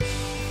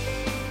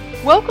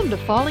Welcome to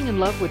Falling in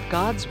Love with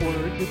God's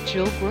Word with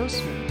Jill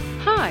Grossman.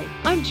 Hi,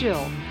 I'm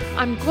Jill.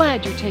 I'm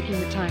glad you're taking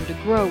the time to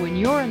grow in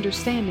your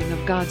understanding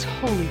of God's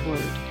holy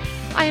word.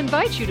 I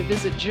invite you to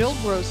visit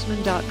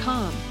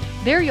jillgrossman.com.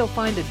 There you'll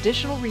find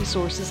additional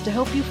resources to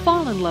help you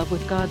fall in love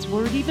with God's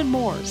Word even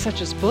more,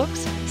 such as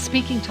books,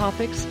 speaking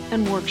topics,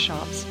 and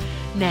workshops.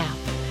 Now,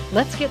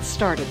 let's get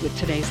started with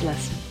today's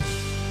lesson.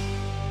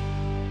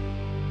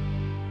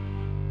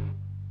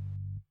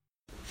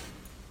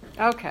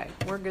 Okay,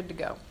 we're good to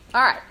go.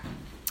 All right,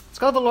 let's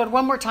go to the Lord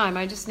one more time.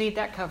 I just need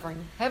that covering.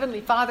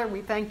 Heavenly Father, we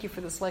thank you for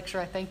this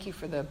lecture. I thank you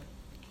for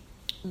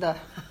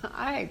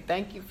I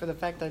thank you for the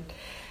fact that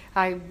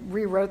I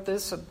rewrote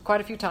this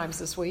quite a few times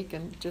this week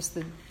and just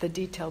the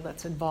detail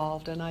that's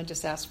involved. And I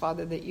just ask,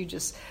 Father, that you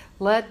just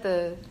let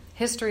the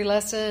history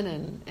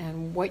lesson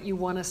and what you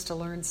want us to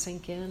learn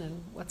sink in,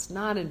 and what's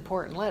not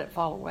important, let it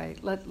fall away.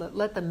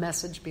 Let the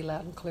message be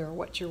loud and clear,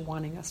 what you're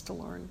wanting us to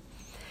learn.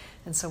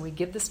 And so we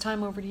give this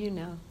time over to you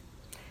now.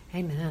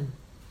 Amen.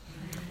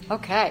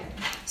 Okay.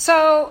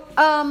 So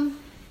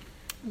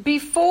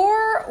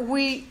before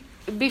we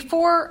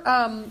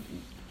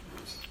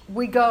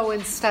go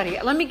and study,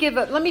 let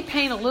me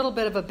paint a little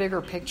bit of a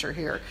bigger picture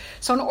here.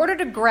 So in order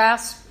to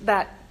grasp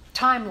that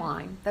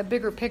timeline, that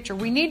bigger picture,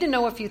 we need to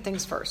know a few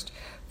things first.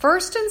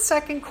 1st and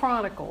 2nd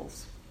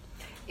Chronicles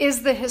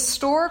is the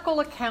historical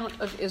account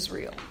of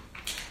Israel.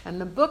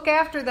 And the book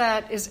after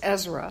that is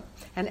Ezra.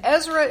 And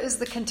Ezra is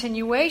the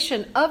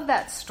continuation of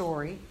that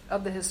story,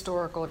 of the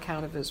historical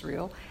account of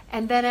Israel.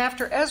 And then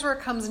after Ezra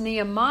comes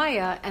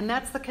Nehemiah, and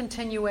that's the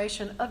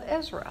continuation of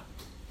Ezra.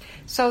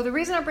 So the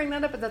reason I bring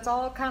that up is that's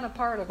all kind of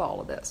part of all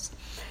of this.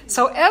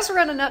 So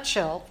Ezra, in a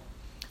nutshell,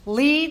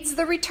 leads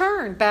the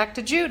return back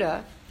to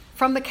Judah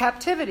from the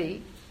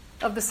captivity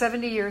of the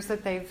 70 years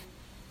that they've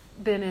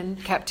been in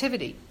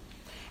captivity.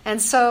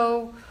 And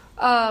so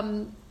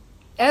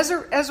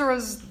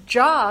Ezra's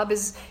job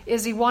is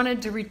he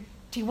wanted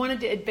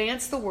to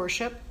advance the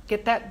worship,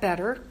 get that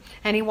better,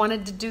 and he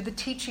wanted to do the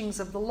teachings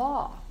of the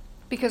law.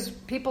 Because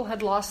people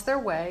had lost their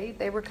way.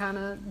 They were kind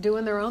of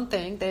doing their own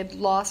thing. They had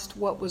lost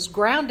what was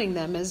grounding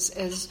them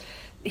as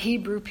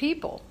Hebrew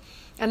people.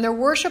 And their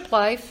worship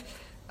life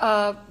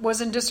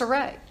was in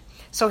disarray.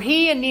 So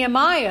he and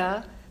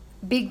Nehemiah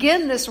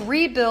begin this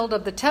rebuild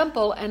of the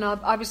temple and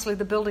obviously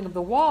the building of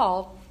the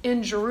wall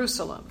in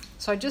Jerusalem.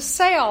 So I just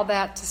say all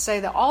that to say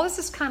that all this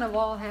is kind of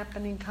all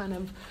happening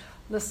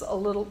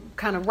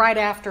right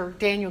after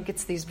Daniel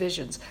gets these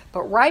visions.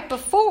 But right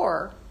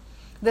before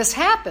this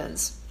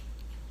happens,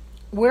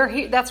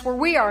 that's where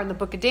we are in the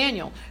book of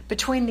Daniel.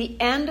 Between the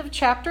end of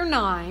chapter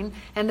 9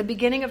 and the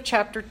beginning of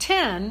chapter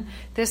 10,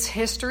 this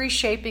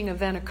history-shaping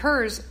event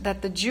occurs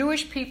that the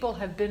Jewish people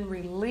have been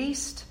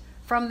released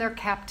from their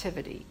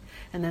captivity.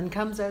 And then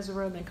comes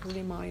Ezra, and then comes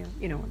Nehemiah,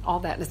 and all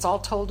that. And it's all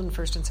told in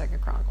 1st and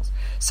 2nd Chronicles.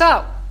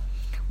 So,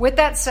 with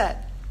that said,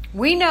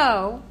 we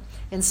know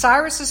in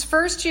Cyrus's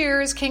first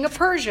year as king of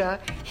Persia,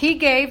 he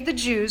gave the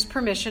Jews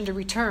permission to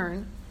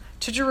return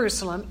to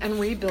Jerusalem and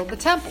rebuild the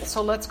temple.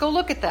 So let's go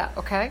look at that,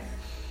 okay?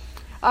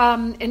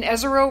 In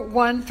Ezra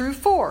 1 through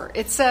 4,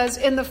 it says,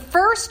 in the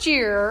first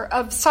year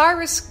of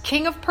Cyrus,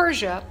 king of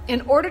Persia,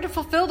 in order to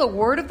fulfill the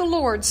word of the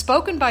Lord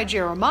spoken by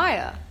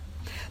Jeremiah,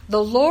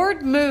 the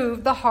Lord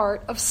moved the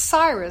heart of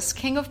Cyrus,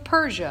 king of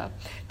Persia,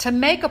 to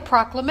make a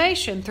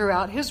proclamation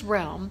throughout his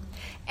realm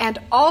and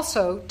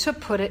also to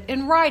put it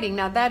in writing.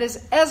 Now that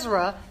is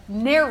Ezra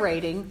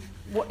narrating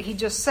what he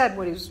just said.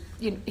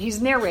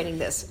 He's narrating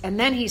this. And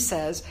then he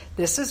says,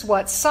 this is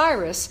what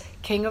Cyrus,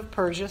 king of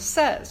Persia,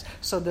 says.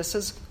 So this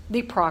is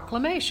the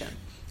proclamation.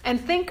 And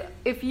think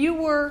if you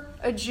were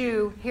a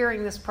Jew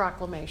hearing this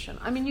proclamation.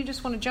 I mean, you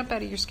just want to jump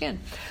out of your skin.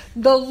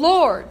 The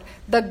Lord,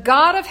 the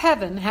God of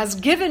heaven, has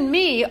given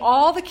me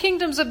all the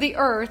kingdoms of the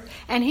earth,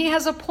 and he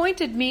has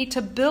appointed me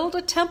to build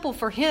a temple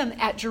for him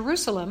at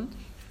Jerusalem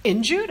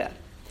in Judah.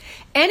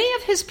 Any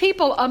of his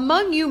people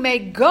among you may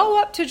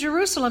go up to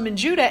Jerusalem in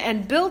Judah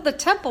and build the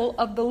temple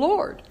of the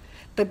Lord,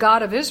 the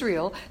God of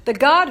Israel, the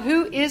God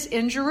who is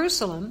in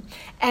Jerusalem,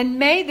 and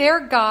may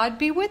their God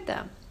be with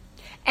them.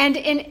 And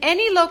in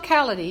any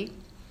locality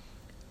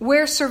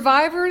where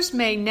survivors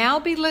may now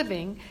be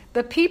living,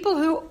 the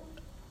people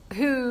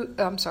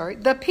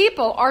the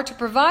people are to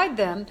provide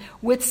them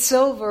with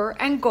silver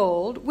and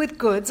gold, with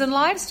goods and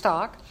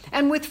livestock,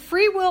 and with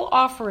free will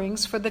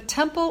offerings for the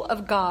temple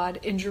of God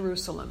in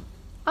Jerusalem.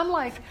 I'm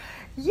like,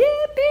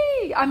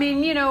 yippee! I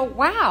mean,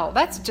 wow,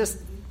 that's just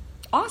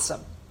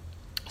awesome.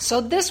 So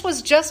this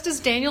was just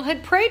as Daniel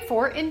had prayed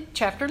for in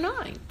chapter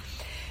 9.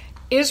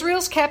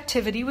 Israel's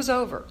captivity was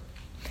over.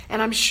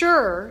 And I'm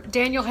sure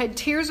Daniel had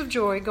tears of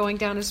joy going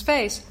down his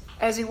face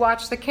as he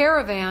watched the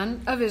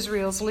caravan of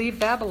Israel's leave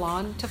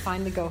Babylon to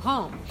finally go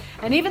home.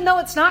 And even though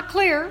it's not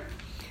clear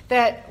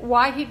that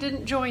why he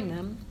didn't join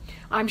them,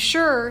 I'm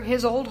sure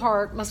his old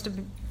heart must have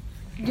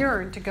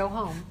yearned to go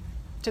home,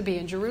 to be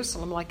in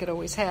Jerusalem like it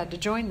always had, to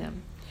join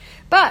them.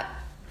 But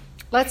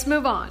let's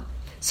move on.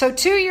 So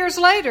 2 years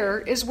later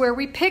is where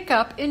we pick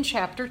up in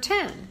chapter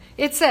 10.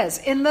 It says,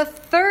 in the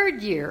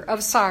 3rd year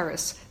of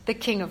Cyrus, the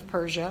king of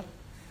Persia,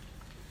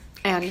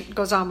 And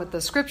goes on with the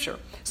scripture.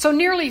 So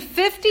nearly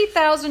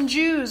 50,000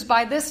 Jews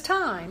by this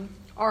time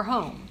are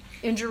home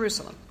in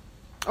Jerusalem,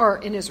 or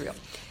in Israel.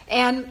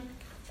 And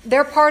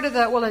they're part of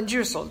in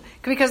Jerusalem,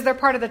 because they're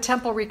part of the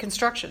temple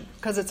reconstruction,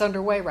 because it's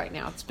underway right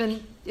now. It's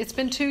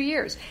been 2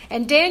 years.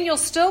 And Daniel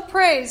still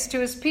prays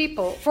for his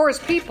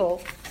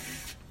people,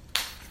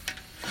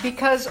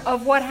 because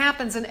of what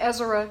happens in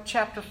Ezra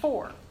chapter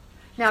 4.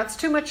 Now, it's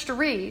too much to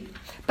read,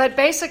 but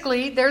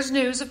basically there's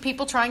news of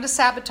people trying to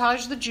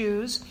sabotage the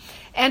Jews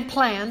and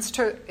plans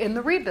in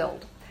the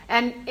rebuild.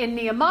 And in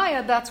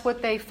Nehemiah, that's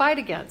what they fight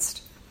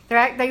against.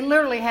 They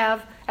literally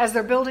have, as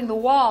they're building the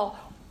wall,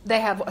 they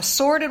have a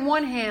sword in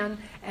one hand,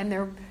 and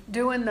they're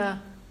doing the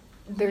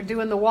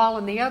wall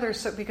in the other.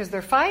 So because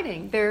they're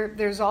fighting,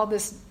 there's all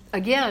this,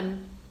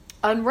 again,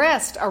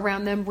 unrest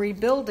around them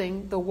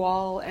rebuilding the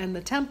wall and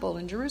the temple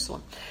in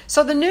Jerusalem.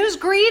 So the news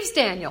grieves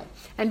Daniel,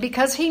 and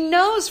because he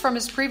knows from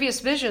his previous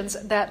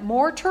visions that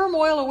more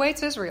turmoil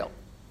awaits Israel,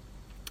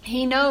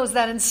 he knows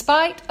that in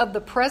spite of the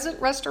present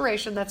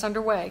restoration that's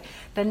underway,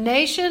 the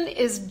nation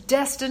is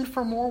destined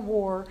for more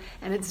war,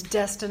 and it's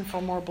destined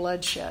for more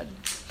bloodshed.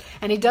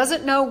 And he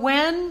doesn't know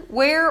when,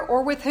 where,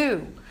 or with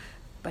who,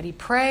 but he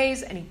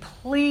prays and he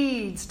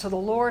pleads to the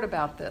Lord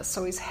about this.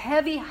 So he's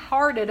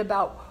heavy-hearted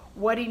about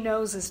what he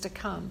knows is to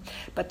come.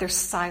 But there's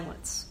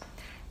silence,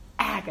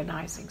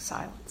 agonizing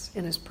silence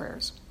in his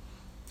prayers.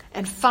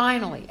 And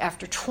finally,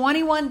 after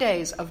 21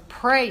 days of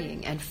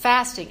praying and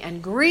fasting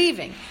and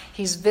grieving,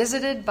 he's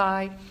visited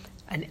by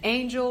an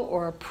angel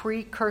or a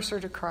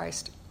precursor to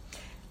Christ.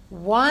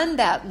 One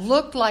that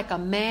looked like a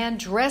man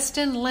dressed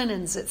in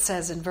linens, it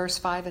says in verse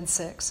 5 and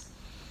 6,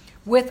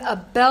 with a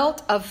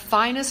belt of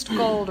finest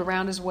gold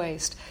around his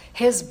waist.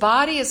 His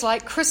body is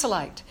like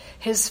chrysolite,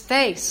 his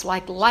face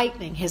like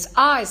lightning, his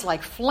eyes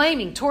like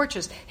flaming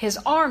torches, his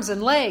arms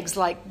and legs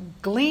like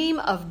gleam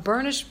of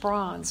burnished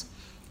bronze,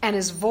 and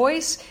his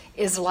voice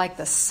is like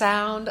the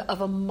sound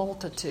of a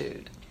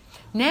multitude.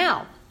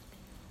 Now,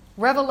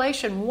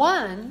 Revelation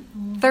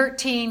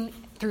 1:13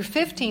 through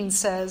 15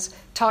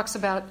 talks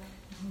about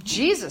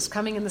Jesus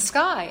coming in the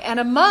sky, and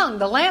among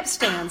the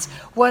lampstands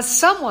was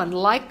someone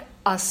like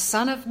a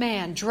son of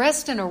man,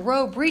 dressed in a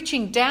robe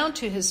reaching down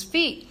to his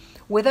feet,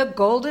 with a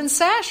golden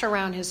sash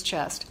around his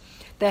chest.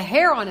 The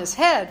hair on his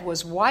head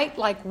was white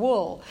like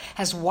wool,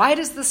 as white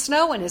as the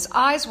snow, and his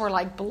eyes were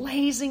like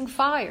blazing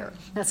fire.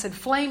 That said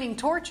flaming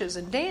torches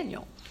in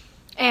Daniel.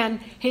 And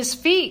his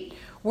feet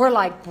were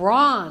like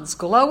bronze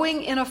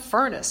glowing in a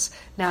furnace.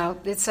 Now,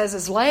 it says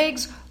his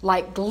legs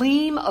like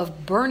gleam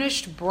of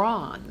burnished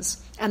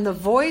bronze, and the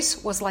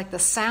voice was like the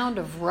sound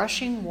of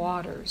rushing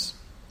waters.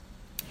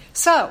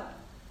 So,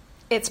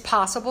 it's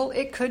possible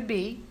it could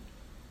be,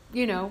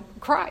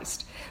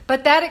 Christ.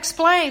 But that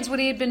explains what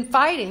he had been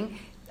fighting.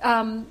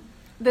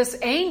 This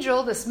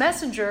angel, this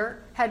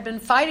messenger, had been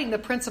fighting the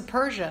Prince of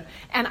Persia.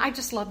 And I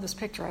just love this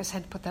picture. I just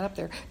had to put that up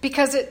there.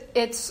 Because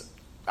it's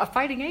a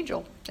fighting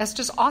angel. That's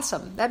just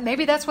awesome.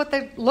 Maybe that's what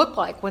they look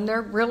like when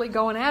they're really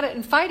going at it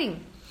and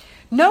fighting.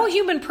 No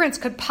human prince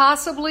could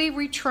possibly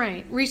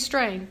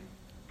restrain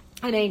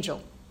an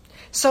angel.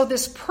 So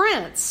this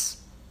prince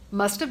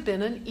must have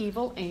been an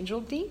evil angel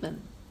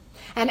demon.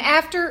 And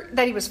after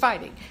that he was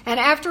fighting, and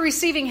after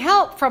receiving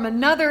help from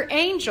another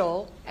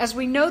angel, as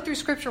we know through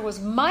Scripture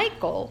was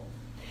Michael,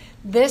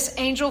 this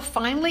angel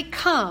finally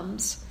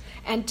comes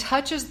and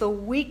touches the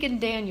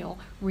weakened Daniel,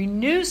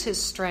 renews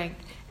his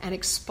strength, and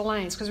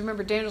explains. Because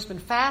remember, Daniel's been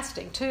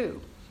fasting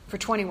too for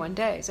 21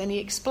 days. And he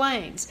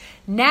explains,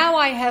 "Now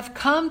I have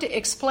come to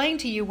explain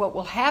to you what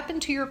will happen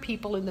to your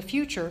people in the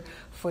future,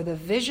 for the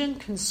vision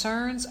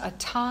concerns a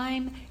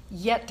time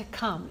yet to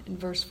come," in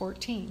verse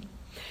 14.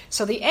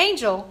 So the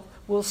angel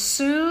will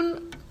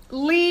soon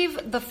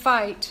leave the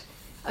fight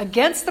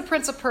against the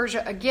Prince of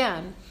Persia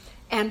again,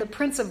 and the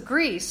Prince of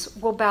Greece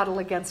will battle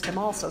against him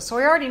also. So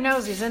he already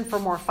knows he's in for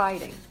more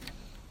fighting.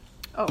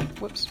 Oh,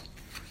 whoops.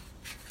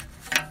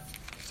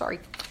 Sorry.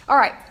 All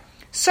right.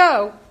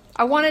 So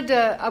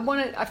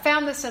I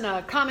found this in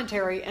a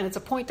commentary, and it's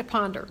a point to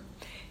ponder.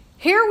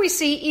 Here we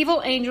see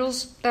evil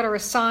angels that are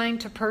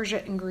assigned to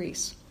Persia and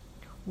Greece.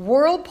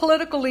 World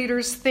political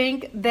leaders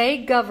think they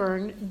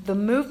govern the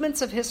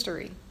movements of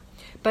history,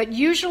 but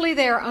usually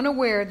they are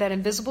unaware that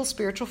invisible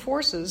spiritual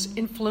forces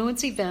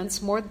influence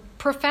events more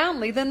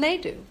profoundly than they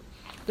do.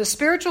 The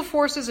spiritual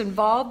forces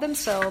involve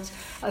themselves,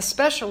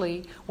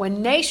 especially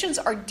when nations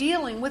are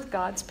dealing with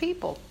God's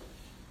people.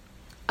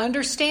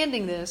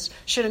 Understanding this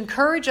should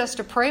encourage us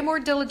to pray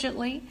more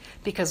diligently,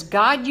 because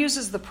God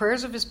uses the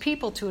prayers of his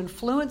people to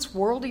influence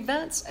world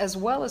events as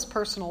well as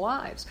personal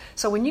lives.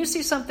 So when you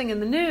see something in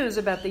the news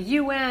about the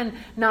UN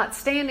not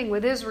standing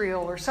with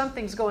Israel, or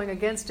something's going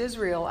against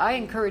Israel, I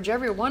encourage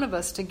every one of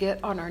us to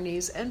get on our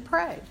knees and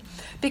pray,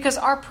 because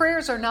our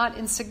prayers are not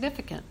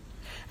insignificant.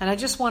 And I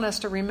just want us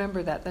to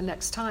remember that the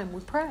next time we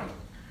pray.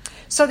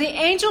 So the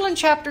angel in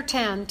chapter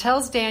 10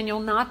 tells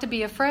Daniel not to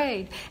be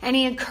afraid, and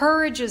he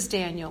encourages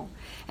Daniel.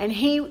 And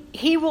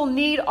he will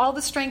need all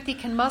the strength he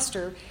can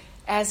muster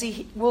as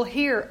he will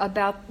hear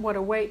about what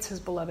awaits his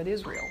beloved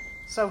Israel.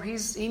 So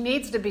he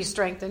needs to be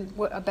strengthened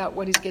about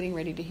what he's getting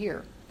ready to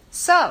hear.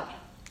 So,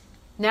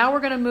 now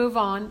we're going to move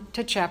on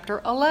to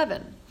chapter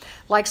 11.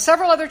 Like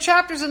several other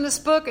chapters in this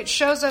book, it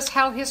shows us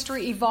how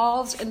history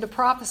evolves into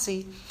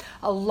prophecy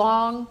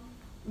along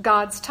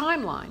God's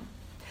timeline.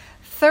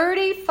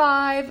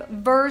 35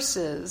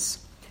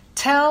 verses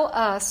tell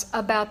us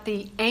about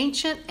the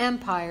ancient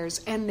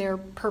empires and their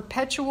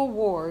perpetual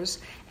wars,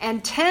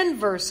 and 10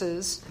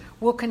 verses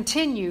will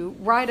continue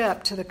right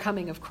up to the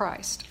coming of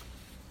Christ.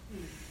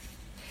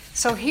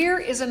 So here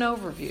is an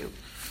overview.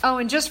 Oh,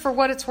 and just for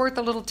what it's worth,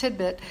 a little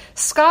tidbit.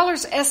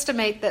 Scholars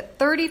estimate that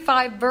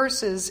 35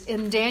 verses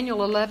in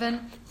Daniel 11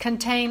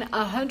 contain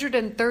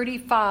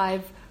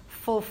 135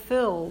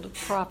 fulfilled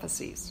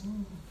prophecies.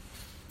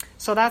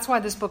 So that's why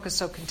this book is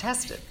so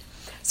contested.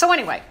 So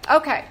anyway,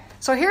 okay.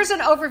 So here's an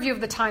overview of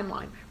the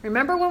timeline.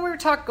 Remember when we were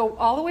talking, go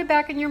all the way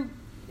back in your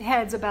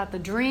heads about the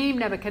dream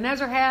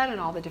Nebuchadnezzar had and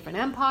all the different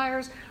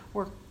empires?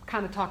 We're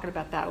kind of talking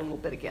about that a little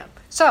bit again.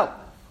 So,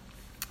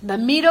 the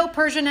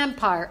Medo-Persian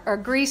Empire, or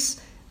Greece,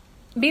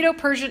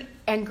 Medo-Persian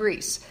and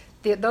Greece,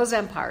 those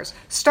empires.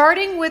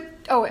 Starting with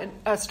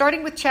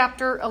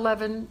chapter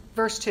 11,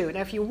 verse 2. And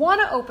if you want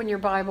to open your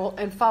Bible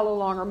and follow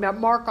along or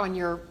mark on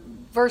your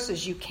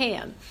verses, you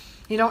can.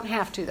 You don't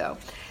have to, though.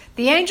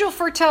 The angel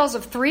foretells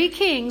of 3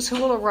 kings who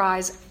will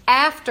arise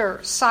after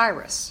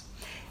Cyrus.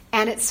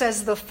 And it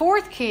says the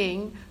 4th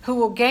king who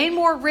will gain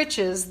more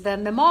riches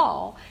than them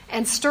all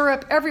and stir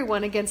up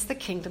everyone against the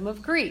kingdom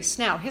of Greece.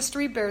 Now,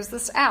 history bears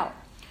this out.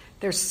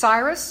 There's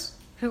Cyrus,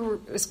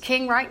 who is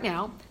king right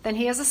now. Then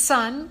he has a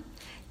son,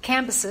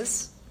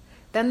 Cambyses.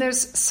 Then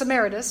there's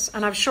Samaritas,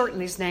 and I've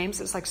shortened these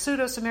names. It's like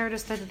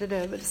Pseudo-Samaritas,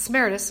 but it's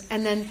Samaritas.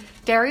 And then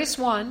Darius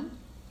I,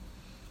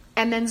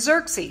 and then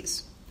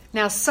Xerxes.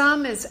 Now,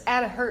 some is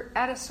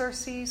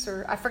Artaxerxes,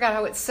 or I forgot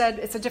how it's said.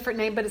 It's a different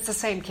name, but it's the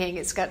same king.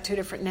 It's got 2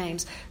 different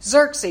names.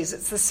 Xerxes,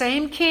 it's the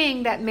same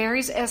king that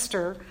marries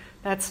Esther.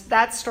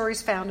 That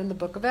story's found in the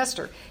book of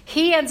Esther.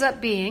 He ends up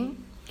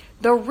being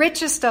the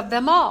richest of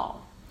them all.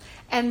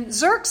 And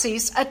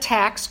Xerxes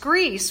attacks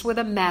Greece with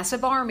a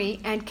massive army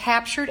and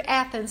captured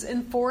Athens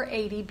in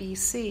 480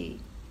 BC.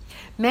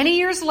 Many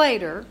years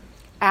later,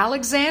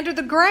 Alexander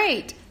the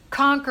Great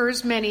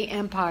conquers many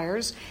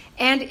empires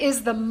and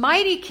is the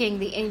mighty king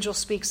the angel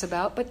speaks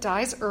about, but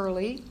dies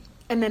early.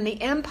 And then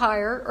the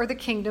empire or the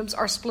kingdoms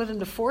are split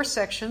into 4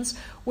 sections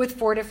with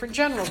 4 different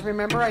generals.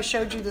 Remember, I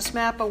showed you this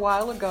map a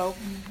while ago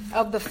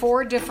of the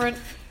 4 different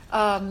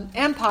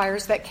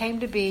empires that came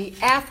to be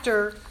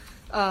after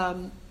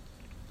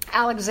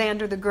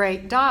Alexander the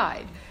Great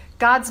died.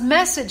 God's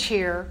message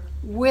here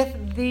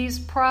with these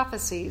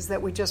prophecies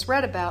that we just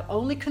read about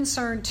only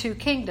concern 2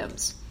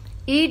 kingdoms.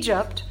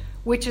 Egypt,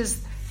 which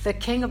is the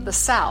king of the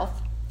south,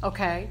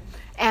 okay,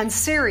 and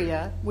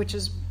Syria, which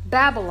is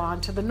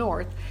Babylon to the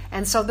north.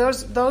 And so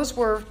those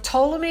were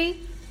Ptolemy.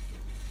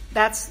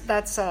 That's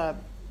the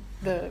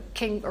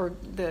king or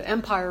the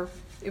empire.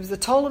 It was the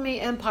Ptolemy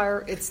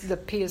Empire. It's the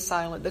P is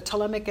silent. The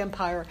Ptolemaic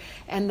Empire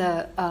and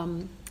the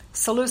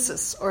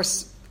Seleucus or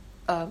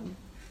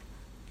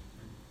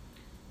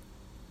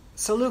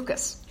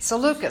Seleucus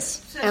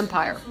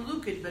Empire.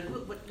 Seleucid,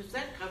 but what does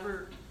that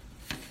cover?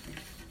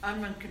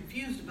 I'm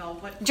confused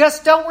about what.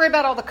 Just don't worry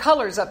about all the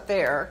colors up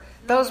there.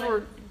 Those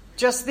were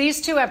just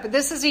these 2 empires.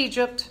 This is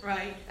Egypt,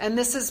 right? And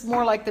this is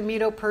more like the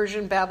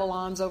Medo-Persian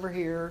Babylon's over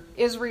here.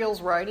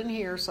 Israel's right in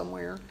here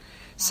somewhere.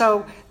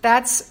 So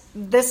this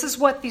is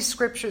what these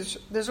scriptures.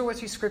 Those are what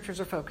these scriptures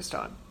are focused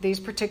on. These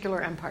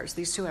particular empires,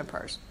 these 2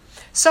 empires.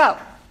 So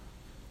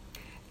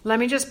let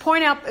me just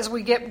point out as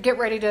we get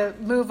ready to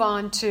move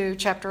on to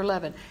chapter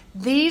 11.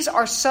 These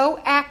are so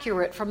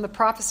accurate from the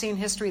prophecy and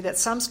history that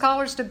some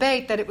scholars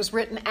debate that it was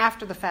written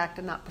after the fact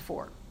and not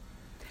before.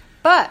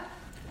 But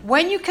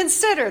when you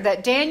consider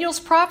that Daniel's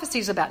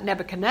prophecies about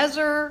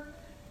Nebuchadnezzar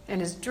and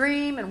his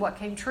dream and what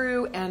came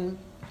true and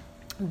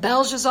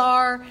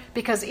Belshazzar,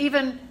 because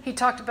even he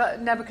talked about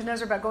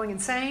Nebuchadnezzar about going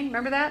insane.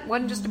 Remember that? It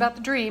wasn't just about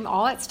the dream,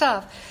 all that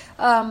stuff.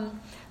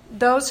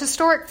 Those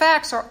historic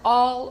facts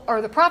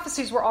the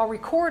prophecies were all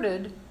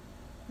recorded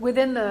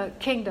within the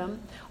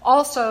kingdom.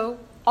 Also,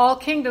 all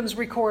kingdoms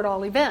record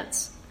all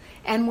events.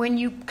 And when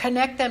you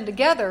connect them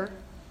together,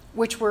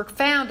 which were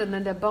found in the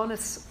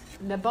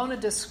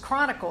Nabonidus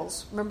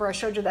Chronicles, remember I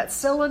showed you that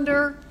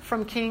cylinder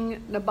from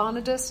King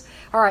Nabonidus?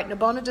 All right,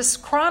 Nabonidus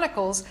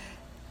Chronicles,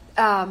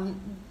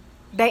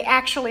 they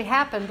actually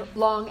happened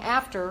long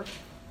after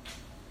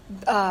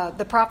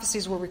the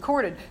prophecies were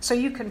recorded. So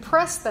you can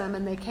press them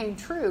and they came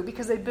true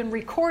because they've been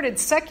recorded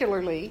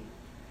secularly,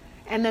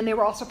 and then they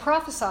were also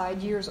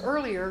prophesied years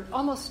earlier,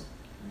 almost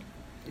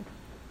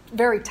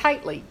very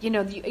tightly. You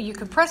know, you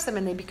can press them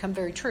and they become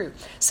very true.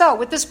 So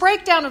with this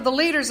breakdown of the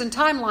leaders and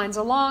timelines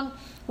along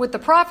with the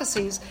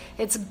prophecies,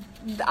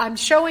 I'm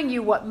showing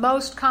you what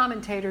most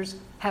commentators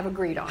have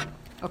agreed on.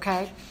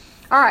 Okay?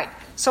 All right.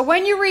 So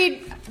when you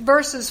read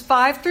verses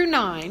 5 through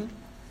 9,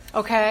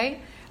 okay,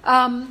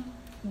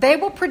 they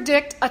will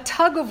predict a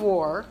tug of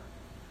war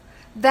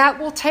that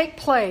will take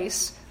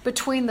place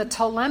between the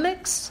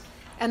Ptolemaics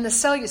and the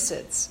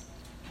Seleucids.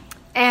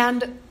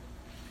 And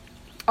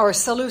or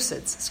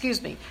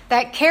Seleucids,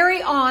 that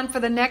carry on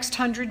for the next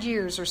 100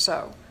 years or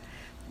so.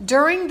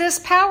 During this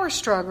power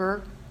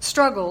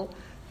struggle,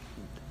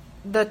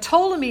 the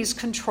Ptolemies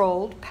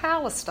controlled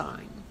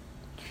Palestine.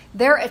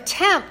 Their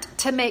attempt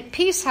to make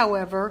peace,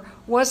 however,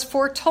 was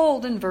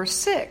foretold in verse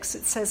 6.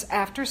 It says,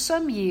 after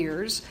some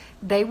years,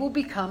 they will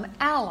become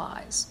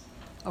allies.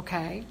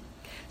 Okay?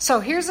 So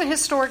here's a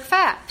historic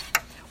fact.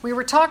 We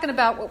were talking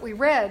about what we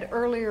read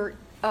earlier,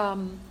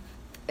 5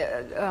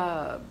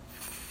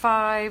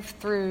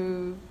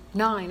 through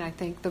 9, I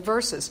think, the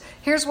verses.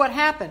 Here's what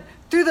happened.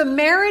 Through the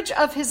marriage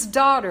of his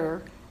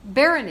daughter,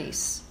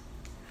 Berenice,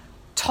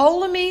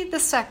 Ptolemy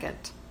II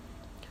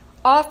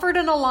offered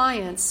an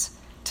alliance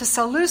to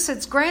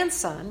Seleucid's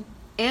grandson,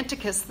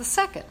 Antiochus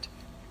II.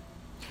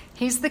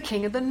 He's the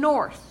king of the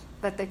north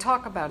that they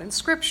talk about in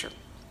Scripture.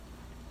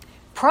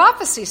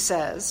 Prophecy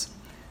says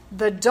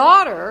the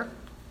daughter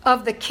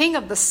of the king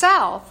of the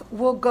south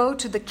will go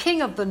to the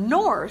king of the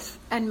north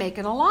and make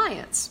an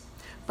alliance.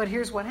 But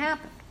here's what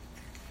happened.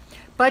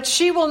 But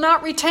she will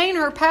not retain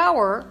her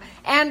power,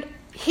 and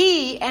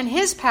he and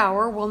his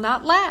power will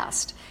not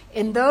last.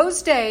 In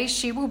those days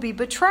she will be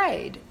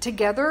betrayed,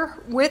 together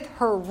with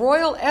her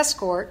royal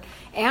escort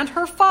and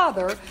her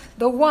father,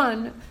 the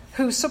one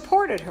who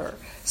supported her.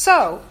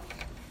 So,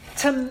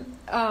 to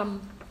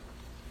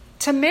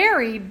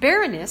marry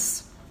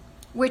Berenice,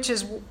 which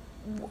is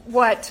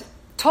what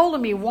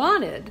Ptolemy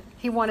wanted,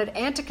 he wanted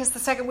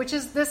Antiochus II,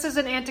 this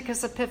isn't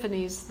Antiochus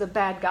Epiphanes, the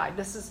bad guy.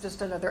 This is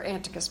just another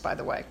Antiochus, by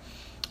the way.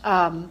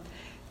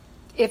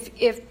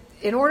 If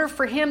in order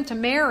for him to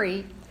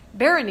marry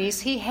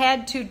Berenice, he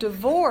had to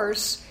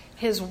divorce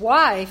his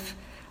wife,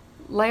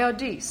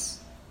 Laodice.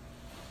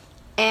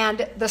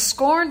 And the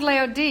scorned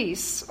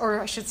Laodice,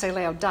 or I should say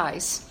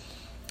Laodice,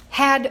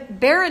 had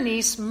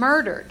Berenice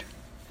murdered.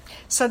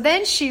 So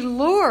then she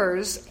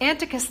lures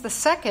Antiochus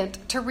II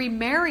to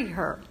remarry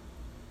her.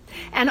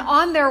 And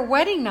on their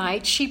wedding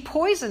night, she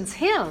poisons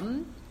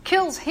him,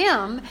 kills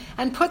him,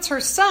 and puts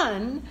her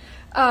son,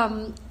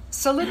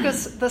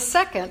 Seleucus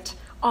II,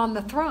 on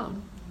the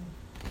throne.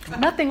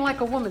 Nothing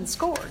like a woman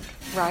scorned,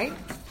 right?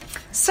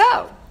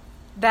 So,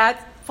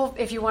 that,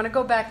 if you want to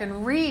go back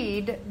and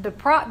read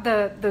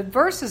the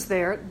verses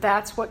there,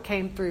 that's what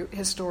came through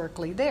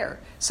historically there.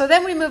 So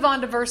then we move on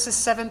to verses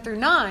 7 through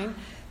 9,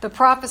 the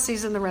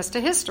prophecies and the rest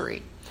of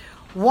history.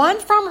 One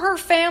from her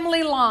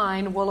family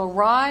line will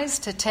arise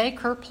to take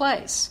her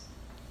place.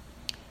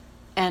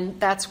 And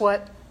that's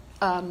what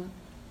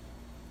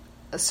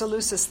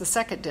Seleucus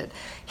II did.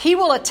 He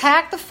will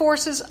attack the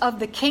forces of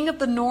the king of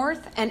the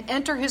north and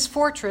enter his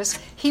fortress.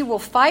 He will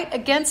fight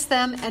against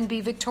them and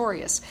be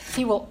victorious.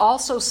 He will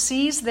also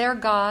seize their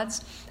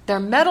gods,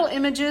 their metal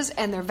images,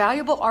 and their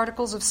valuable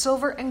articles of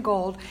silver and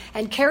gold,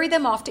 and carry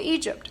them off to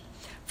Egypt.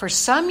 For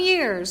some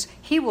years,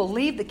 he will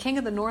leave the king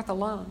of the north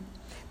alone.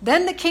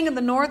 Then the king of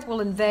the north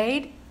will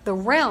invade the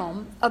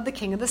realm of the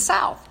king of the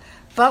south,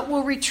 but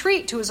will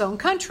retreat to his own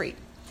country.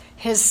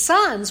 His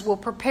sons will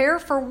prepare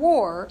for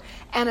war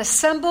and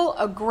assemble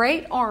a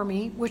great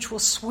army which will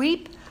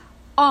sweep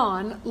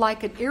on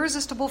like an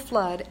irresistible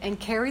flood and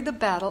carry the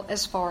battle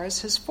as far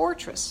as his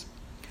fortress.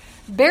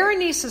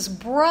 Berenice's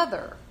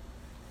brother,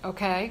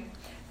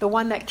 the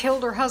one that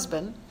killed her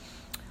husband,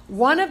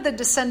 one of the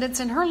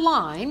descendants in her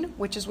line,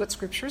 which is what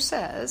Scripture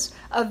says,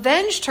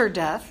 avenged her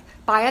death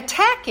by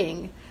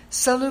attacking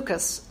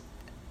Seleucus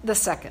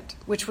II,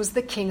 which was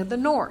the king of the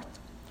north.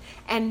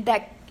 And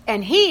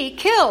he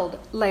killed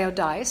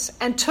Laodice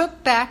and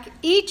took back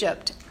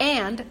Egypt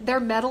and their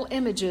metal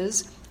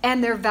images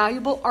and their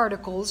valuable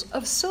articles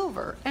of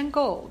silver and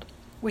gold,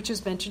 which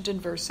is mentioned in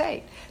verse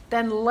 8.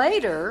 Then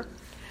later,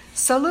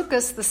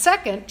 Seleucus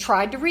II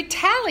tried to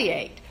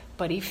retaliate,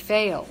 but he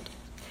failed.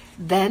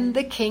 Then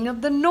the king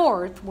of the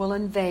north will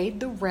invade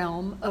the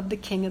realm of the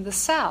king of the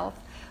south,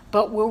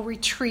 but will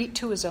retreat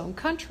to his own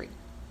country.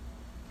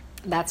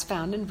 That's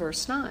found in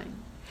verse 9.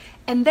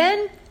 And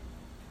then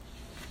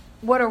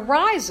what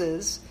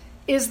arises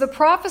is the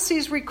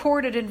prophecies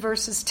recorded in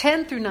verses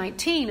 10 through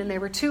 19, and they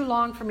were too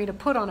long for me to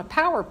put on a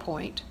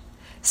PowerPoint,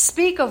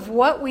 speak of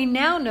what we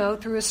now know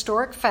through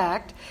historic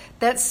fact,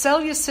 that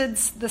Seleucid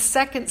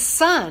II's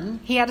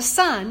son, he had a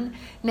son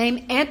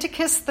named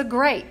Antiochus the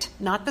Great,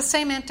 not the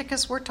same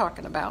Antiochus we're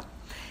talking about,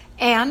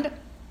 and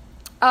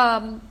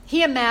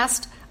he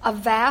amassed a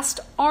vast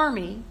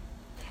army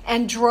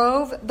and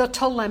drove the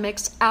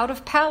Ptolemies out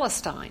of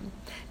Palestine.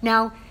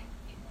 Now,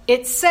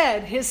 it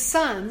said his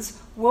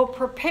sons will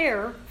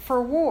prepare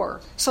for war.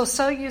 So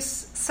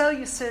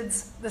Seleucid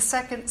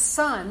II's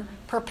son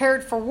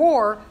prepared for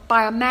war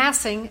by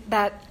amassing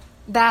that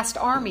vast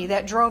army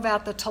that drove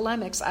out the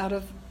Ptolemies out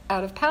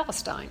of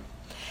Palestine.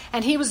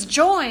 And he was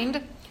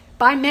joined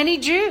by many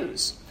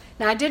Jews.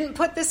 Now, I didn't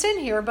put this in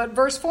here, but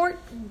verse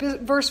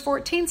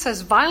 14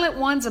 says, violent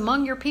ones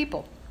among your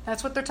people.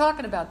 That's what they're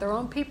talking about, their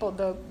own people.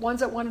 The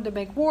ones that wanted to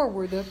make war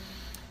were the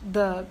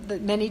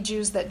many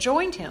Jews that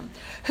joined him,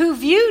 who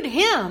viewed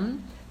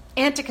him,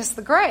 Antiochus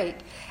the Great,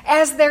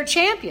 as their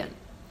champion.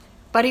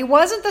 But he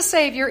wasn't the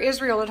savior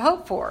Israel had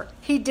hoped for.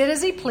 He did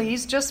as he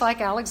pleased, just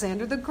like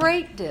Alexander the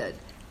Great did.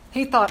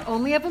 He thought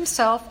only of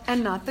himself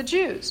and not the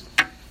Jews.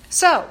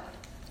 So,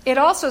 it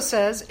also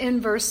says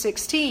in verse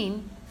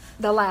 16,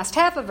 the last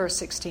half of verse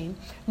 16,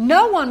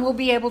 no one will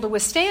be able to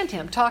withstand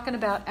him, talking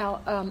about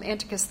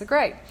Antiochus the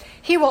Great.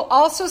 He will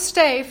also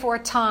stay for a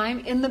time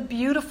in the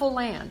beautiful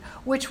land,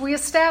 which we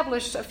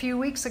established a few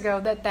weeks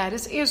ago that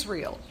is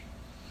Israel,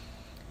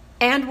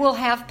 and will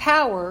have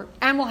power,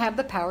 and will have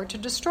the power to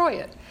destroy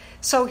it.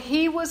 So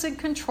he was in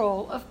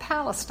control of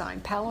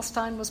Palestine.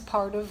 Palestine was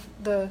part of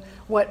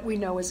what we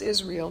know as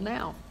Israel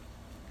now.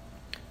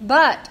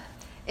 But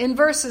in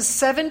verses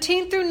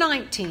 17 through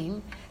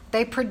 19,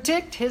 they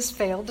predict his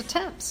failed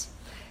attempts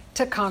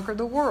to conquer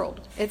the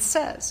world. It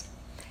says,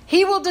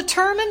 he will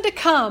determine to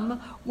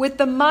come with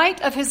the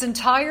might of his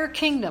entire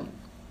kingdom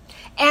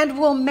and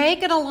will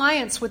make an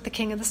alliance with the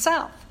king of the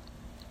south,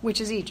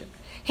 which is Egypt.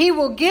 He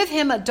will give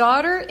him a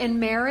daughter in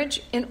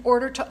marriage in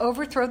order to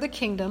overthrow the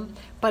kingdom,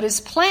 but his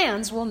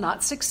plans will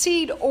not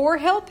succeed or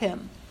help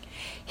him.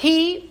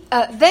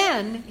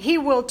 Then he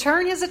will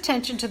turn his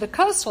attention to the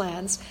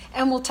coastlands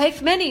and will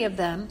take many of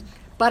them,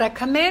 but a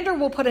commander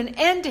will put an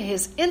end to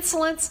his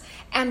insolence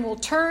and will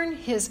turn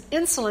his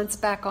insolence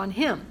back on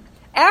him.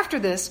 After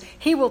this,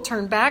 he will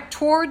turn back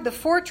toward the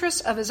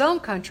fortress of his own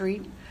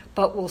country,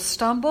 but will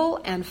stumble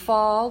and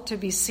fall to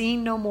be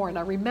seen no more.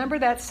 Now remember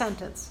that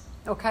sentence,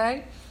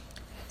 okay?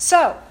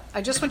 So,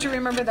 I just want you to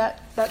remember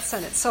that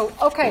sentence. So,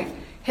 okay,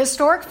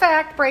 historic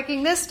fact,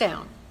 breaking this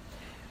down.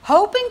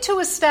 Hoping to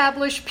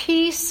establish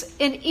peace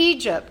in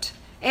Egypt,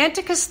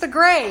 Antiochus the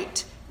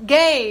Great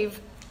gave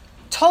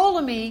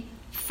Ptolemy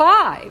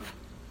V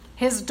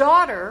his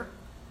daughter,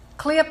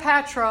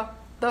 Cleopatra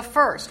the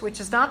First, which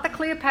is not the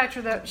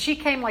Cleopatra that she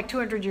came like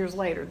 200 years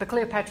later, the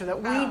Cleopatra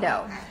that we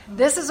know.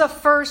 This is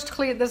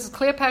this is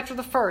Cleopatra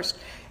the First,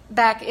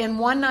 back in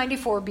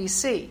 194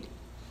 BC.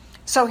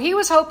 So he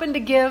was hoping to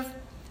give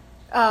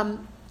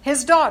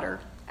his daughter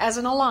as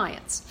an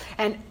alliance,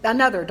 and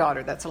another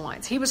daughter that's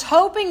alliance. He was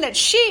hoping that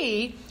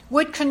she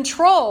would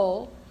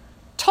control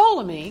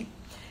Ptolemy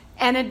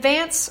and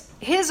advance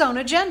his own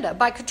agenda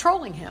by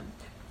controlling him.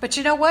 But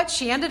you know what?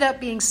 She ended up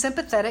being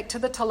sympathetic to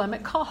the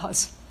Ptolemaic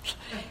cause.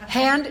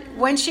 And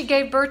when she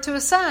gave birth to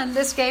a son,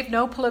 this gave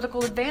no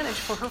political advantage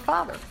for her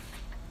father.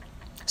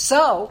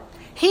 So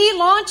he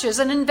launches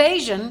an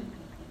invasion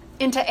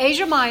into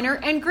Asia Minor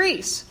and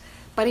Greece.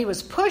 But he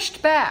was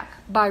pushed back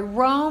by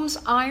Rome's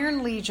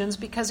iron legions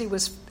because he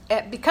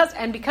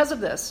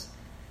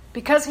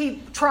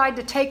tried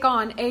to take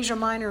on Asia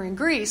Minor and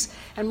Greece,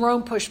 and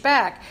Rome pushed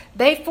back.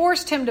 They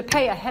forced him to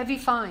pay a heavy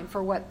fine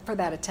for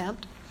that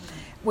attempt,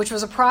 which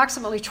was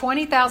approximately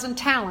 20,000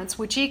 talents,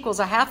 which equals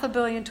 $500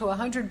 million to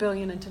 $100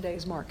 billion in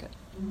today's market.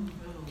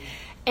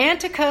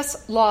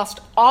 Antiochus lost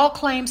all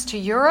claims to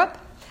Europe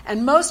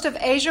and most of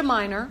Asia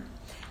Minor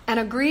and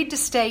agreed to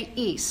stay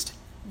east.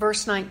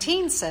 Verse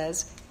 19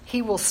 says,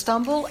 he will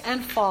stumble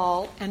and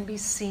fall and be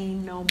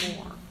seen no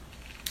more.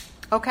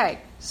 Okay,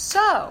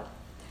 so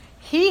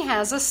he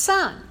has a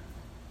son.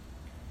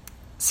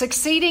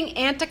 Succeeding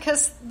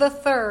Antiochus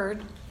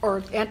III,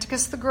 or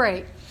Antiochus the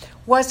Great,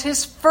 was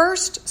his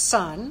first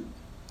son,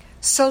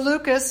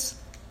 Seleucus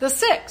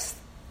VI,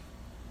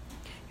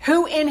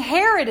 who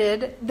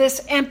inherited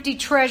this empty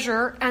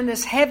treasure and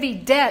this heavy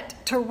debt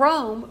to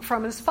Rome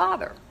from his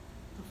father.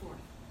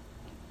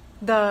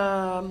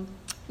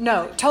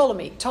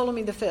 Ptolemy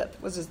V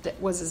was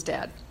his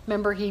dad.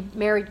 Remember, he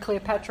married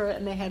Cleopatra,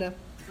 and they had a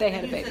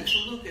baby. You said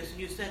Seleucus,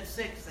 you said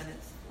 6, and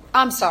it's 4.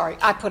 I'm sorry,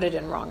 I put it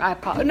in wrong.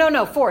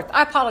 Fourth.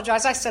 I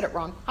apologize. I said it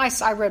wrong.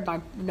 I read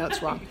my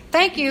notes wrong.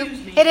 Thank you.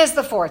 It is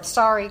the 4th.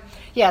 Sorry.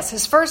 Yes,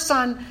 his first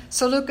son,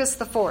 Seleucus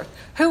IV,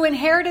 who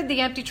inherited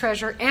the empty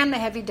treasure and the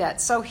heavy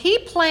debt. So he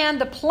planned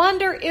to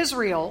plunder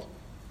Israel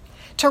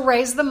to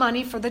raise the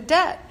money for the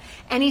debt,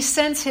 and he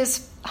sends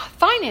his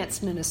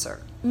finance minister.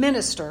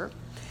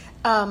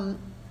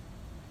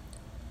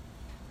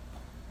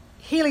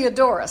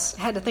 Heliodorus,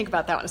 I had to think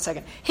about that one a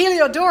second.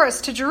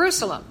 Heliodorus to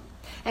Jerusalem.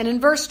 And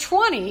in verse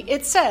 20,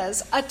 it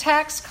says, a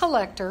tax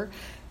collector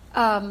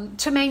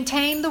to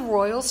maintain the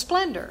royal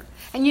splendor.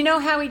 And you know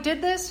how he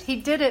did this? He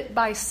did it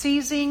by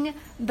seizing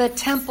the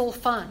temple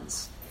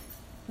funds.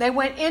 They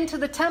went into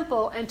the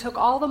temple and took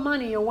all the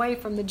money away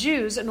from the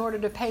Jews in order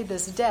to pay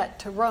this debt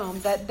to Rome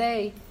that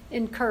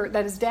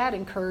his dad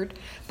incurred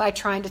by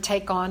trying to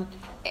take on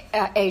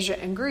Asia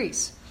and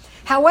Greece.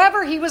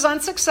 However, he was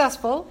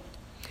unsuccessful.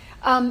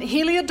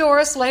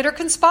 Heliodorus later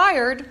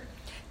conspired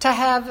to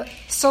have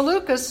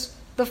Seleucus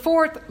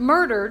IV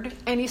murdered,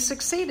 and he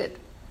succeeded.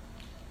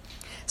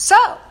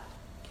 So,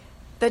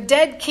 the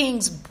dead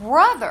king's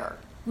brother,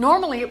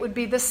 normally it would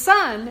be the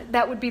son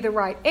that would be the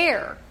right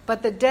heir,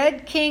 but the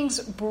dead king's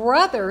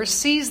brother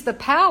seized the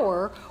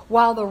power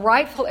while the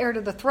rightful heir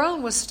to the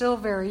throne was still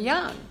very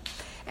young.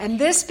 And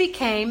this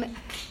became,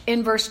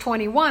 in verse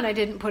 21, I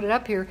didn't put it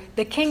up here,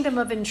 the kingdom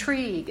of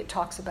intrigue it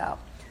talks about.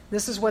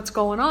 This is what's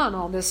going on,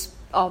 all this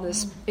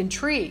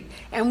intrigue.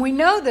 And we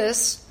know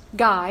this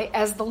guy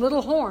as the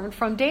little horn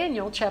from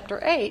Daniel chapter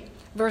 8,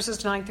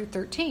 verses 9 through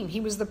 13. He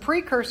was the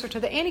precursor to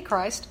the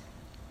Antichrist.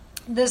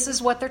 This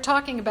is what they're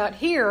talking about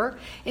here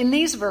in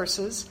these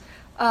verses,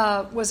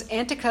 was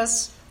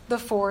Antiochus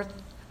IV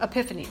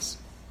Epiphanes.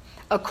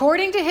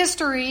 According to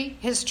history,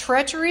 his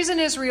treacheries in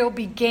Israel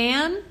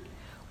began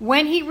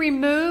when he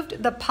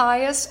removed the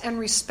pious and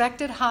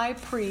respected high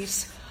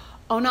priest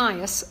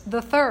Onias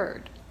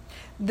III.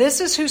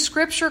 This is who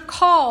Scripture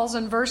calls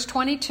in verse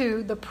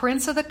 22, the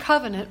prince of the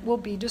covenant will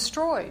be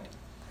destroyed.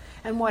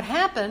 And what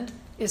happened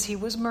is he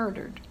was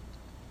murdered.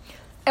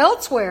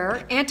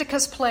 Elsewhere,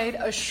 Antiochus played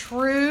a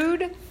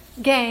shrewd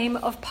game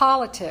of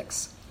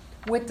politics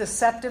with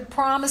deceptive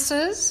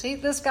promises.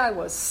 This guy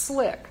was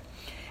slick.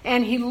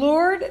 And he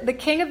lured the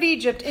king of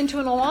Egypt into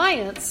an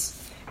alliance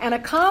and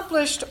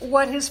accomplished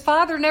what his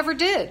father never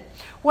did.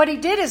 What he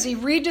did is he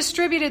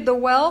redistributed the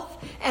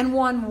wealth and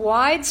won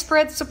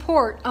widespread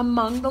support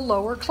among the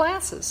lower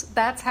classes.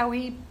 That's how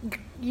he,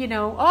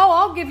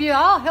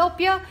 I'll help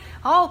you.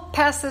 I'll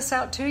pass this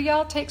out to you.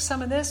 I'll take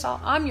some of this.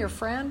 I'm your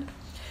friend.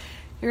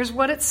 Here's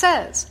what it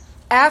says.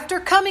 After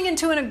coming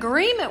into an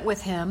agreement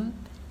with him,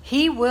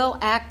 he will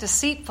act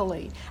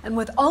deceitfully, and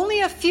with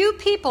only a few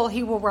people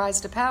he will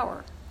rise to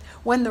power.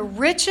 When the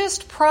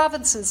richest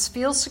provinces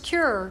feel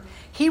secure,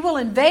 he will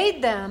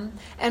invade them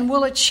and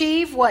will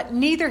achieve what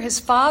neither his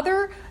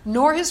father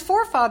nor his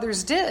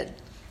forefathers did.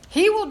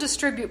 He will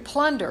distribute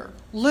plunder,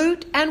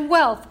 loot, and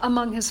wealth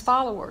among his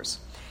followers.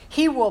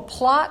 He will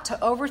plot to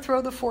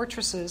overthrow the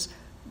fortresses,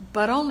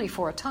 but only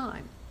for a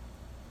time.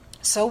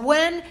 So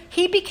when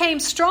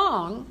Antiochus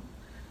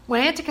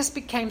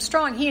became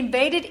strong, he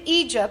invaded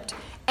Egypt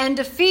and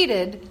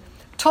defeated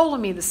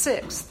Ptolemy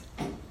VI.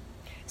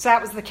 So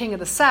that was the king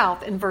of the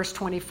south in verse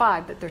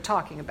 25 that they're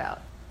talking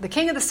about. The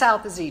king of the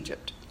south is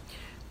Egypt.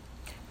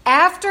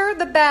 After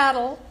the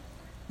battle,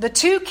 the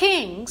two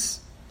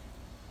kings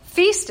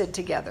feasted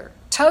together,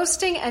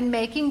 toasting and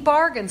making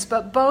bargains,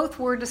 but both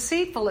were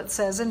deceitful, it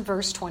says in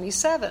verse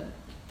 27.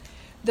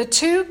 The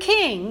two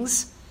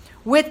kings,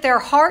 with their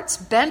hearts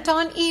bent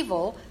on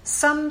evil,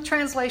 some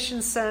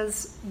translation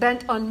says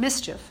bent on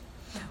mischief,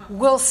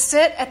 will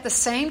sit at the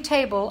same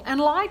table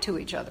and lie to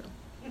each other.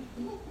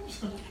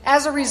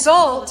 As a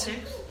result,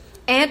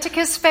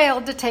 Antiochus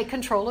failed to take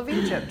control of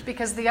Egypt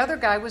because the other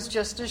guy was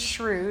just as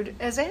shrewd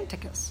as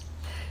Antiochus.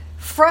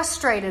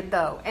 Frustrated,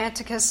 though,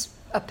 Antiochus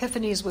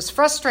Epiphanes was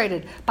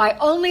frustrated by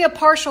only a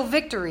partial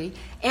victory.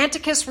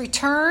 Antiochus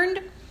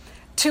returned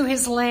to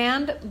his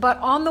land, but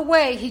on the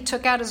way he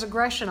took out his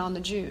aggression on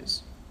the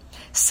Jews,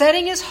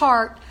 setting his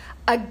heart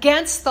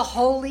against the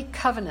Holy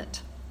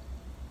Covenant.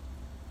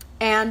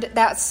 And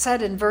that's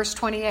said in verse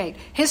 28.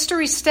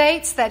 History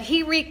states that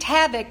he wreaked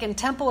havoc in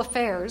temple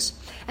affairs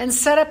and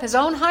set up his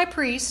own high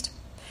priest.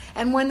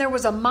 And when there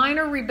was a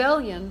minor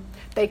rebellion,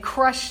 they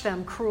crushed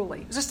them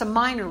cruelly. It was just a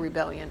minor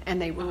rebellion, and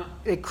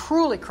they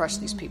cruelly crushed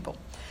these people.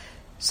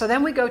 So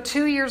then we go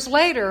 2 years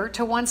later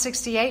to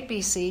 168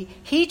 BC.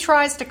 He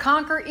tries to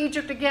conquer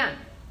Egypt again.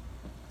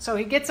 So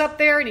he gets up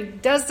there and he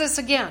does this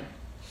again.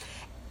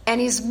 And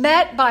he's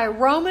met by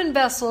Roman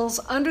vessels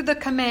under the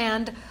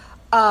command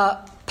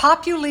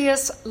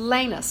Populius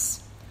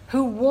Lanus,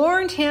 who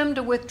warned him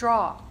to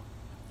withdraw.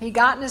 He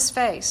got in his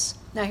face.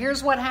 Now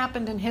here's what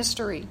happened in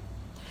history.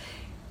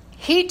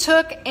 He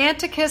took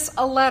Antiochus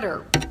a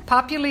letter.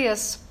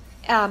 Populius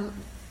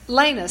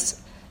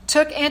Lanus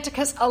took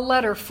Antiochus a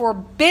letter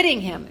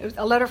forbidding him,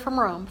 a letter from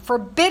Rome,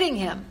 forbidding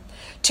him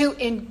to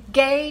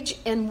engage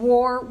in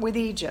war with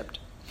Egypt.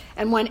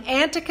 And when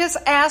Antiochus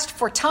asked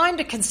for time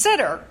to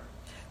consider,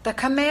 the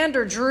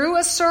commander drew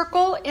a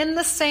circle in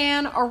the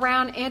sand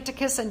around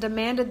Antiochus and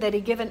demanded that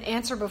he give an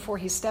answer before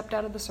he stepped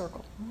out of the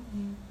circle.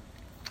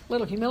 A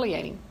little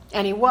humiliating.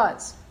 And he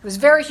was. He was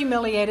very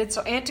humiliated.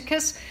 So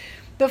Antiochus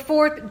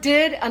IV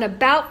did an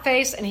about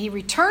face and he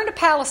returned to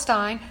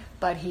Palestine,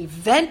 but he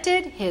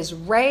vented his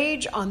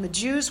rage on the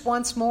Jews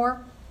once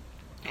more.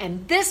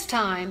 And this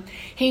time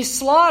he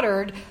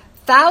slaughtered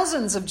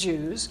thousands of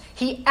Jews.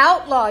 He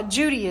outlawed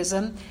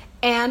Judaism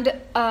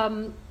and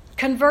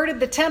converted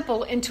the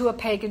temple into a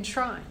pagan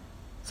shrine.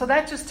 So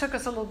that just took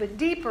us a little bit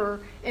deeper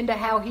into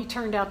how he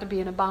turned out to be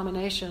an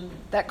abomination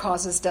that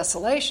causes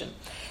desolation.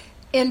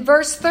 In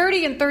verse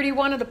 30 and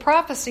 31 of the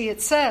prophecy,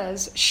 it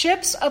says,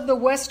 ships of the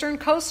western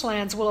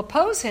coastlands will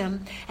oppose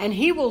him, and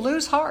he will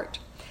lose heart.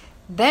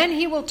 Then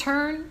he will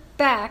turn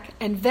back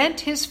and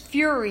vent his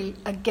fury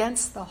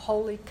against the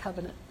Holy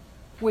Covenant,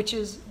 which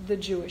is the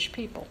Jewish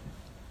people.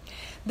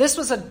 This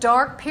was a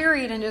dark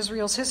period in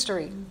Israel's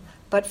history.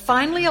 But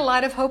finally, a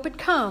light of hope had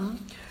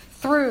come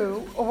through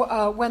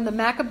when the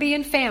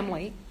Maccabean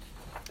family,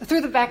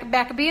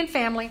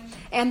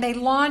 and they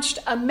launched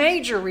a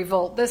major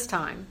revolt this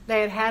time.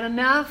 They had had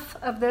enough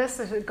of this.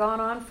 It had gone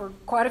on for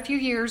quite a few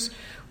years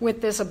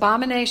with this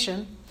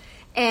abomination,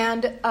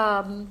 and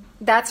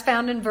that's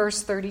found in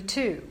verse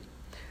 32.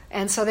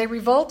 And so they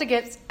revolt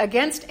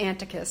against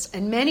Antiochus,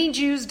 and many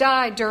Jews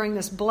died during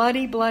this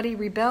bloody, bloody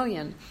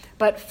rebellion.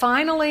 But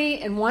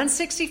finally, in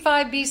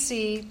 165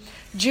 BC,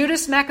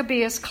 Judas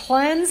Maccabeus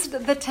cleansed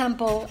the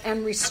temple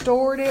and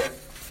restored it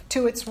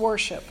to its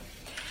worship.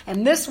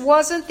 And this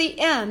wasn't the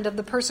end of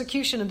the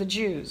persecution of the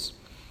Jews.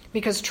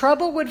 because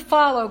trouble would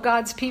follow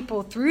God's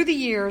people through the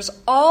years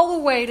all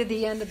the way to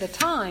the end of the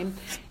time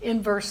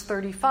in verse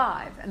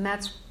 35. And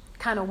that's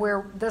kind of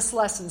where this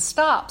lesson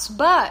stops.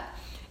 But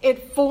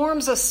it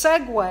forms a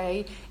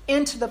segue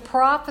into the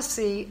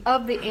prophecy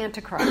of the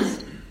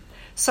Antichrist.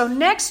 So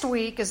next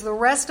week is the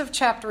rest of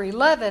chapter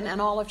 11 and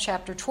all of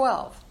chapter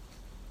 12.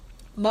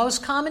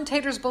 Most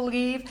commentators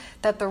believe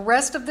that the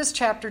rest of this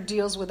chapter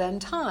deals with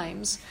end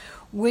times,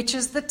 which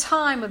is the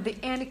time of the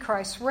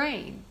Antichrist's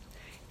reign.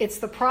 It's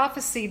the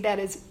prophecy that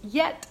is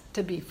yet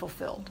to be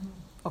fulfilled.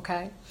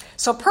 Okay?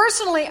 So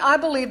personally, I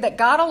believe that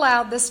God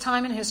allowed this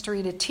time in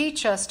history to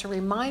teach us, to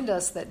remind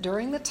us that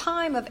during the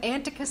time of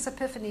Antiochus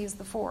Epiphanes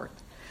IV,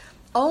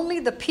 only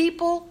the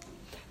people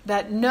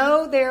that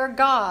know their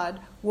God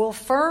will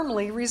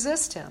firmly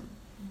resist him.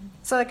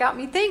 So that got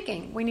me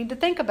thinking. We need to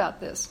think about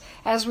this.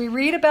 As we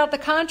read about the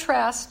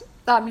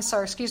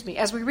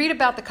as we read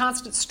about the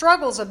constant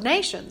struggles of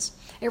nations,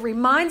 it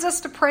reminds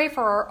us to pray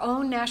for our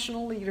own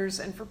national leaders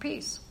and for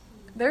peace.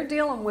 They're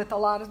dealing with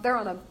they're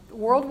on a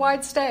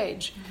worldwide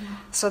stage.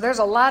 So there's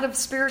a lot of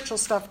spiritual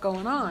stuff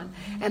going on.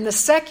 And the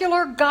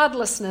secular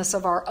godlessness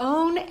of our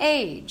own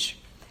age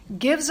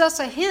gives us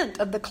a hint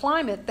of the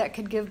climate that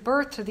could give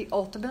birth to the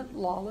ultimate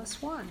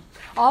lawless one.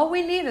 All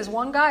we need is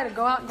one guy to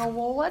go out and go,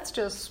 well, let's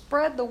just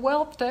spread the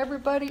wealth to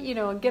everybody,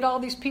 and get all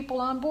these people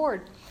on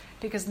board.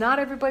 Because not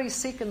everybody's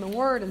seeking the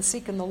word and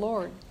seeking the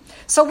Lord.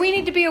 So we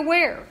need to be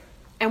aware,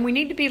 and we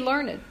need to be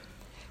learned.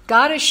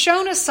 God has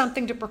shown us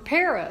something to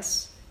prepare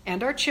us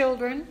and our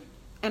children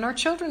and our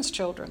children's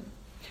children.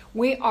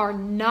 We are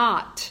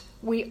not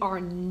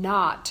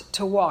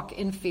to walk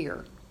in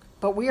fear,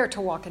 but we are to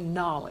walk in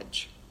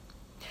knowledge.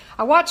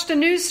 I watched a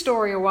news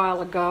story a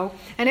while ago,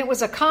 and it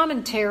was a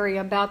commentary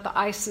about the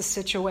ISIS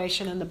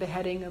situation and the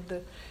beheading of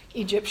the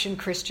Egyptian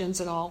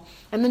Christians and all.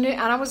 And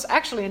I was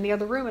actually in the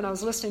other room, and I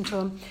was listening to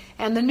him.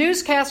 And the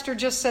newscaster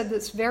just said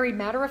this very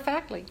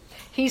matter-of-factly.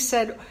 He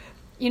said,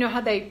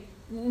 how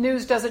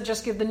news doesn't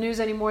just give the news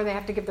anymore, they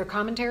have to give their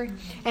commentary.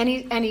 And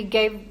he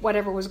gave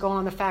whatever was going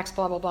on, the facts,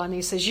 blah, blah, blah. And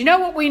he says, you know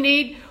what we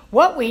need?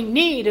 What we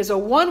need is a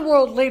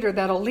one-world leader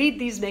that'll lead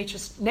these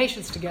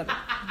nations together.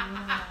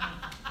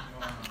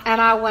 And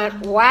I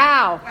went,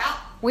 wow,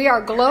 we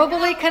are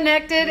globally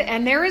connected,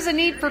 and there is a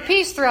need for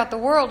peace throughout the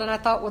world. And I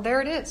thought, well,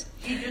 there it is.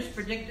 He just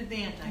predicted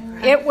the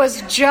Antichrist. It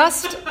was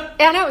just,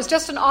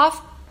 an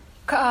off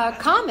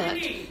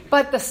comment,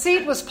 but the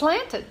seed was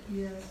planted.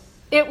 Yes.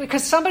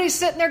 Because somebody's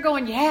sitting there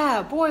going,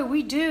 yeah, boy,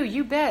 we do,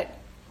 you bet.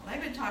 Well,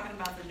 they've been talking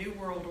about the New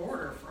World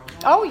Order for a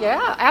while. Oh,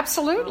 yeah,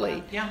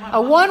 absolutely.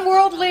 A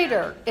one-world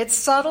leader. It's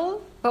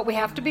subtle, but we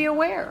have to be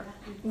aware.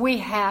 We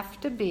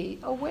have to be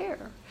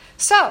aware.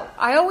 So,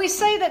 I always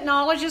say that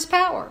knowledge is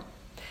power.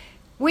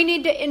 We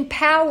need to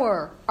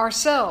empower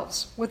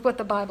ourselves with what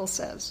the Bible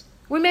says.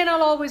 We may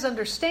not always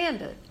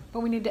understand it,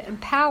 but we need to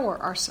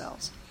empower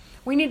ourselves.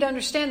 We need to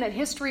understand that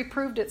history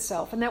proved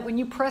itself, and that when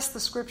you press the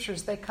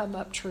scriptures, they come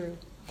up true.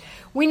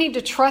 We need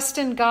to trust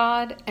in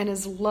God and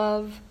His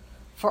love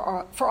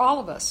for all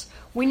of us.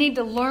 We need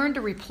to learn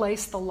to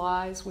replace the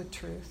lies with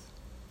truth.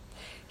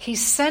 He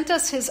sent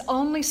us His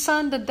only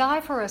Son to die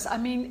for us. I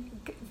mean,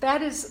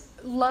 that is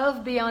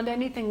love beyond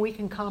anything we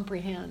can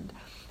comprehend.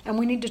 And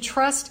we need to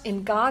trust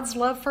in God's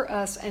love for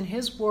us and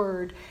His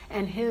Word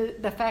and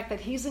the fact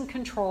that He's in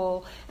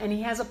control and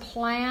He has a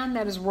plan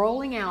that is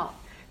rolling out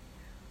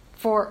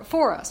for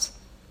us.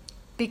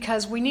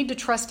 Because we need to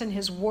trust in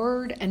His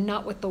Word and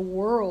not what the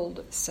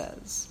world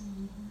says.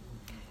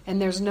 And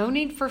there's no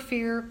need for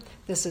fear.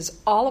 This is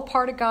all a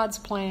part of God's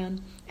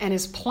plan. And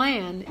His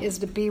plan is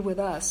to be with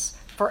us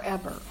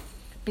forever.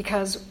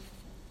 Because,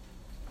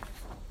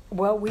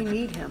 well, we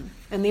need Him.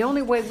 And the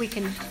only way we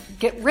can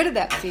get rid of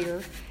that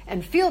fear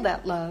and feel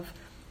that love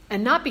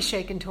and not be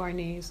shaken to our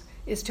knees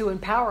is to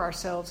empower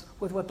ourselves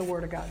with what the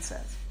Word of God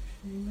says.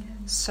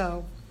 Amen.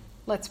 So,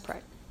 let's pray.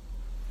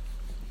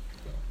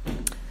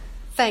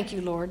 Thank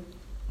you, Lord.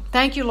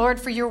 Thank you, Lord,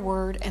 for your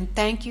word, and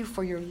thank you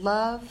for your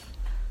love.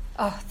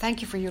 Oh,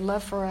 thank you for your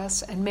love for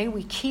us, and may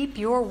we keep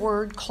your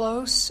word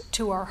close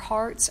to our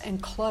hearts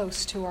and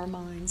close to our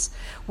minds.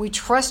 We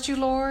trust you,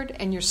 Lord,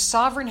 and your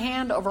sovereign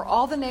hand over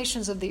all the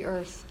nations of the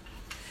earth.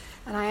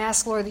 And I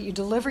ask, Lord, that you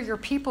deliver your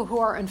people who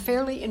are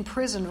unfairly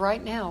imprisoned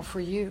right now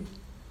for you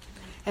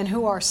and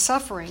who are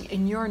suffering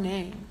in your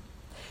name.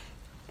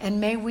 And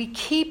may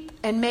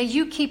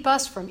you keep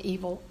us from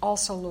evil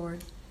also,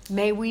 Lord.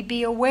 May we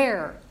be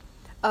aware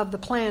of the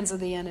plans of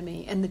the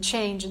enemy and the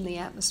change in the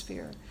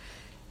atmosphere.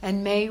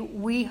 And may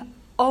we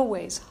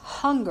always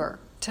hunger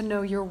to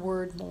know your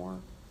word more.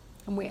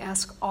 And we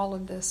ask all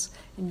of this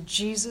in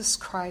Jesus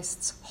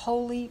Christ's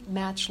holy,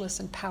 matchless,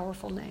 and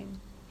powerful name.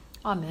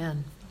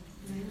 Amen.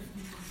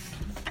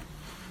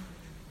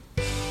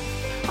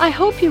 I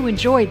hope you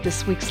enjoyed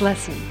this week's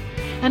lesson,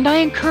 and I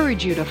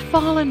encourage you to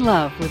fall in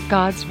love with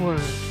God's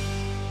Word.